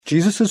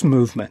Jesus'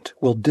 movement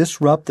will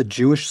disrupt the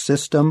Jewish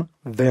system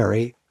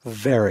very,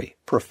 very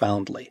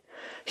profoundly.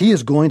 He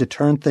is going to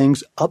turn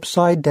things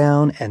upside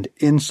down and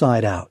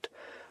inside out.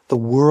 The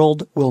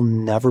world will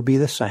never be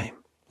the same,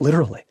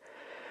 literally.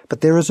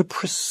 But there is a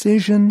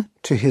precision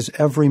to his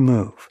every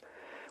move.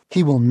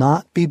 He will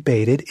not be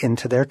baited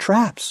into their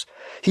traps.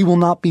 He will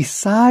not be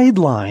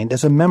sidelined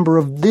as a member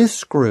of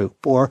this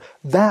group or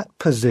that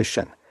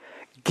position.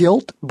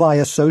 Guilt by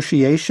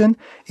association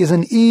is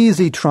an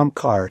easy trump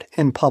card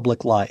in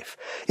public life.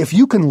 If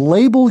you can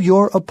label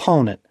your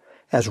opponent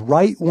as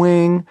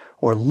right-wing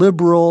or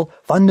liberal,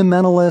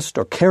 fundamentalist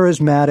or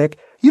charismatic,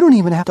 you don't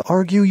even have to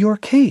argue your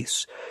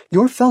case.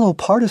 Your fellow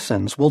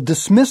partisans will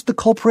dismiss the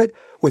culprit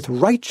with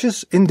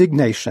righteous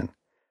indignation.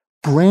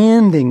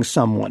 Branding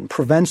someone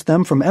prevents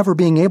them from ever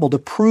being able to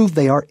prove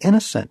they are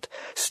innocent,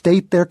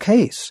 state their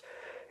case.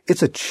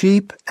 It's a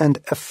cheap and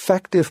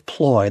effective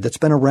ploy that's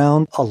been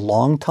around a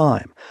long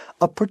time,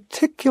 a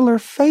particular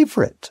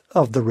favorite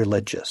of the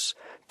religious,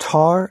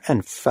 tar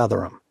and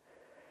feather 'em.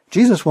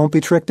 Jesus won't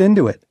be tricked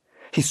into it.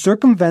 He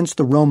circumvents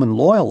the Roman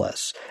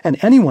loyalists and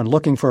anyone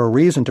looking for a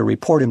reason to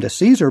report him to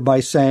Caesar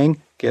by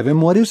saying, give him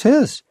what is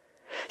his.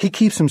 He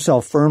keeps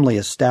himself firmly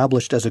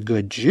established as a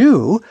good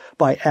Jew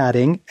by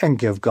adding, and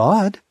give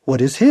God what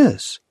is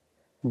his.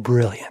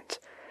 Brilliant.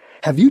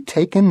 Have you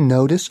taken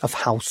notice of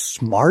how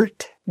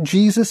smart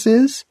Jesus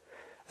is?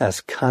 As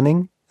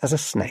cunning as a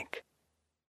snake.